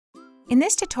In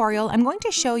this tutorial, I'm going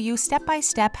to show you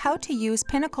step-by-step how to use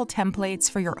Pinnacle templates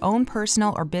for your own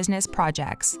personal or business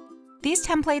projects. These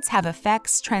templates have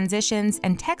effects, transitions,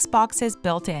 and text boxes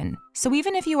built in, so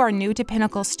even if you are new to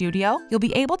Pinnacle Studio, you'll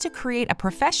be able to create a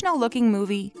professional-looking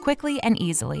movie quickly and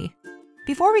easily.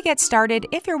 Before we get started,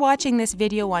 if you're watching this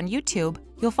video on YouTube,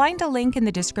 you'll find a link in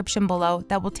the description below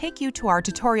that will take you to our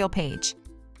tutorial page.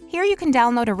 Here you can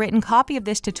download a written copy of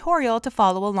this tutorial to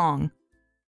follow along.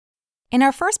 In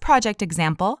our first project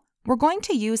example, we're going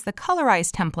to use the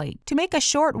Colorize template to make a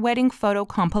short wedding photo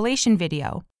compilation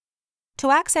video.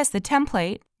 To access the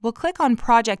template, we'll click on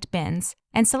Project Bins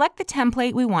and select the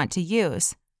template we want to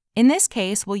use. In this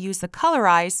case, we'll use the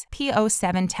Colorize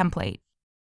P07 template.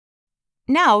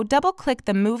 Now, double-click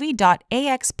the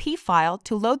movie.axp file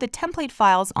to load the template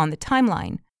files on the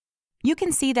timeline. You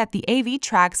can see that the AV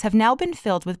tracks have now been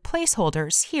filled with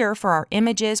placeholders here for our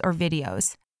images or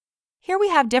videos. Here we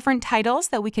have different titles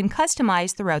that we can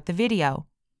customize throughout the video.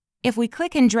 If we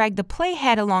click and drag the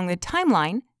playhead along the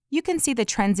timeline, you can see the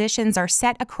transitions are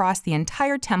set across the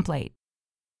entire template.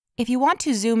 If you want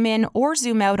to zoom in or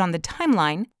zoom out on the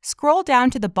timeline, scroll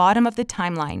down to the bottom of the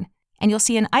timeline, and you'll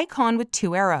see an icon with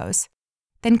two arrows.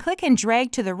 Then click and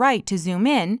drag to the right to zoom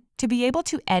in to be able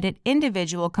to edit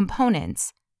individual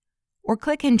components. Or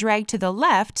click and drag to the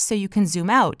left so you can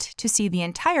zoom out to see the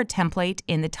entire template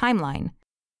in the timeline.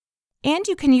 And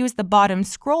you can use the bottom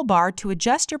scroll bar to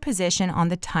adjust your position on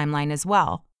the timeline as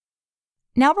well.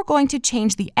 Now we're going to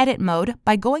change the edit mode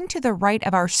by going to the right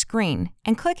of our screen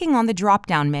and clicking on the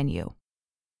drop-down menu.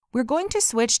 We're going to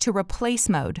switch to Replace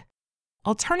mode.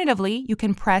 Alternatively, you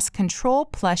can press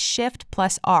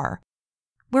Ctrl+Shift+R.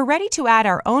 We're ready to add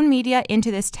our own media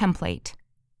into this template.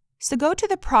 So go to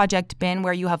the project bin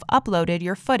where you have uploaded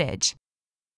your footage.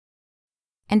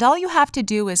 And all you have to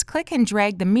do is click and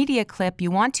drag the media clip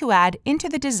you want to add into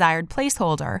the desired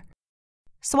placeholder.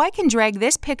 So I can drag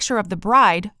this picture of the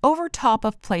bride over top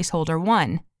of placeholder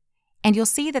 1, and you'll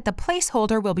see that the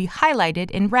placeholder will be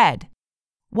highlighted in red.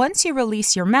 Once you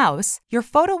release your mouse, your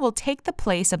photo will take the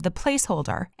place of the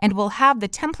placeholder and will have the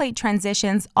template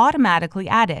transitions automatically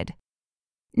added.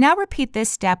 Now repeat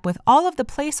this step with all of the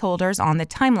placeholders on the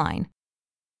timeline.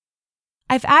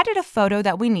 I've added a photo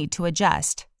that we need to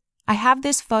adjust. I have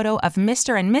this photo of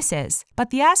Mr. and Mrs., but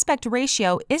the aspect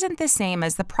ratio isn't the same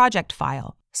as the project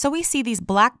file, so we see these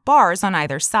black bars on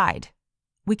either side.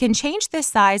 We can change the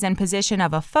size and position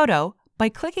of a photo by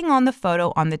clicking on the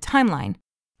photo on the timeline,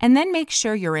 and then make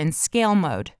sure you're in scale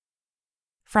mode.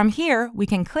 From here, we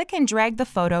can click and drag the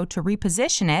photo to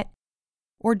reposition it,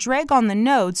 or drag on the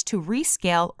nodes to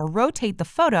rescale or rotate the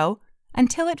photo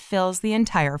until it fills the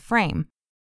entire frame.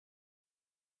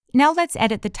 Now let's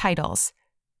edit the titles.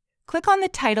 Click on the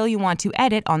title you want to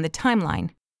edit on the timeline.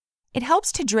 It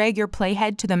helps to drag your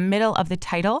playhead to the middle of the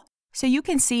title so you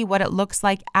can see what it looks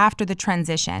like after the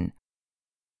transition.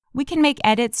 We can make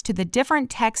edits to the different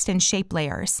text and shape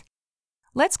layers.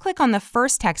 Let's click on the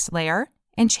first text layer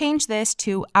and change this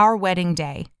to Our Wedding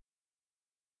Day.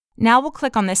 Now we'll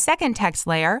click on the second text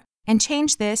layer and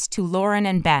change this to Lauren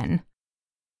and Ben.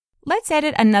 Let's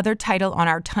edit another title on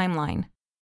our timeline.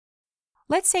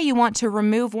 Let's say you want to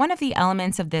remove one of the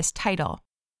elements of this title.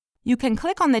 You can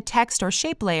click on the text or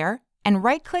shape layer and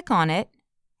right-click on it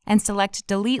and select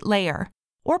Delete Layer,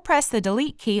 or press the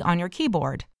Delete key on your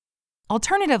keyboard.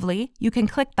 Alternatively, you can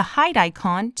click the Hide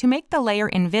icon to make the layer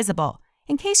invisible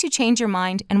in case you change your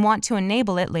mind and want to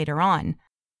enable it later on.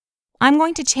 I'm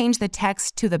going to change the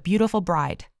text to The Beautiful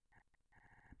Bride.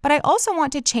 But I also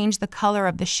want to change the color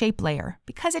of the shape layer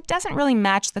because it doesn't really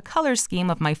match the color scheme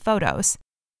of my photos.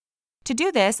 To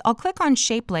do this, I'll click on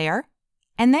Shape Layer,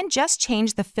 and then just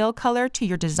change the fill color to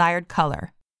your desired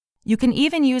color. You can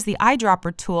even use the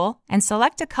eyedropper tool and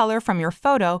select a color from your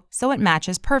photo so it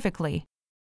matches perfectly.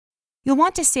 You'll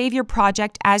want to save your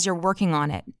project as you're working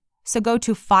on it, so go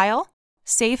to File,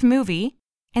 Save Movie,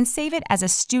 and save it as a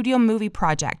studio movie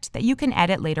project that you can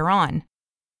edit later on.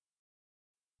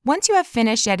 Once you have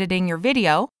finished editing your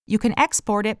video, you can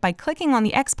export it by clicking on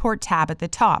the Export tab at the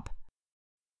top.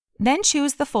 Then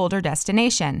choose the folder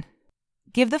destination.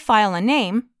 Give the file a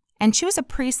name and choose a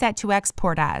preset to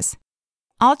export as.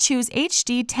 I'll choose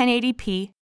HD 1080p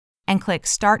and click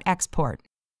Start Export.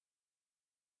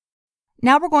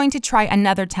 Now we're going to try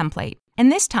another template,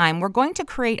 and this time we're going to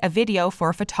create a video for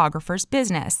a photographer's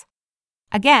business.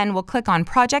 Again, we'll click on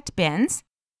Project Bins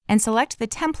and select the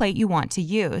template you want to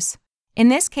use. In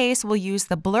this case, we'll use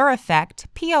the Blur Effect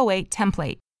P08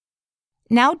 template.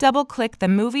 Now double-click the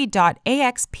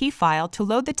movie.axp file to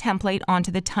load the template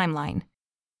onto the timeline.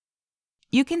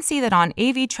 You can see that on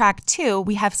AV Track 2,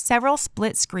 we have several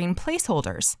split-screen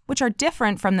placeholders, which are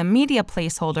different from the media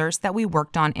placeholders that we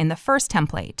worked on in the first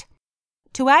template.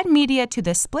 To add media to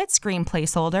the split-screen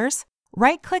placeholders,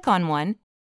 right-click on one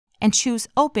and choose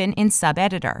Open in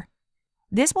Sub-Editor.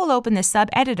 This will open the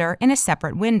sub-editor in a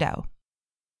separate window.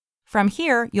 From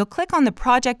here, you'll click on the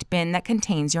project bin that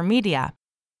contains your media.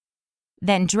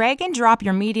 Then drag and drop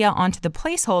your media onto the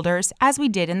placeholders as we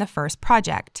did in the first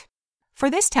project. For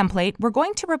this template, we're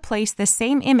going to replace the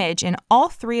same image in all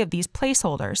 3 of these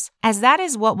placeholders, as that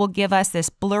is what will give us this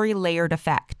blurry layered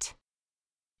effect.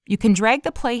 You can drag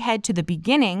the playhead to the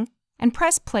beginning and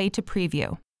press play to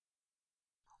preview.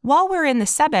 While we're in the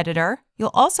sub-editor,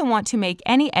 you'll also want to make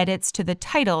any edits to the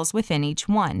titles within each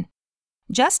one.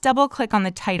 Just double-click on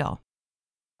the title.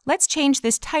 Let's change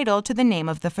this title to the name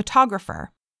of the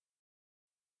photographer.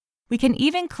 We can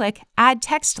even click Add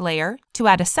Text Layer to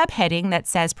add a subheading that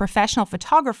says Professional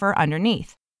Photographer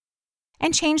underneath,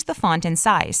 and change the font and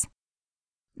size.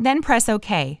 Then press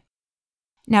OK.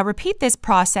 Now repeat this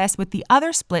process with the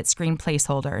other split-screen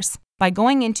placeholders by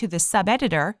going into the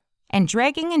sub-editor and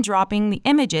dragging and dropping the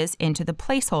images into the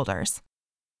placeholders.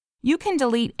 You can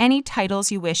delete any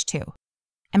titles you wish to,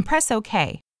 and press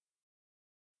OK.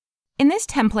 In this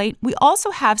template, we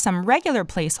also have some regular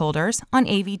placeholders on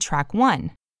AV Track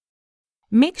 1.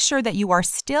 Make sure that you are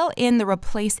still in the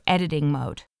Replace Editing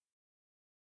mode.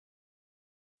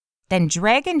 Then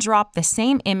drag and drop the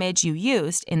same image you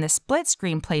used in the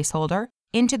split-screen placeholder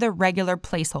into the regular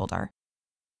placeholder.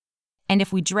 And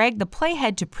if we drag the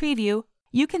playhead to preview,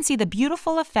 you can see the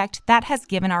beautiful effect that has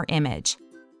given our image.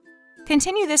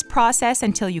 Continue this process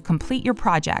until you complete your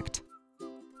project.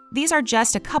 These are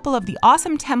just a couple of the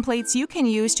awesome templates you can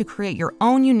use to create your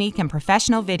own unique and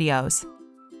professional videos.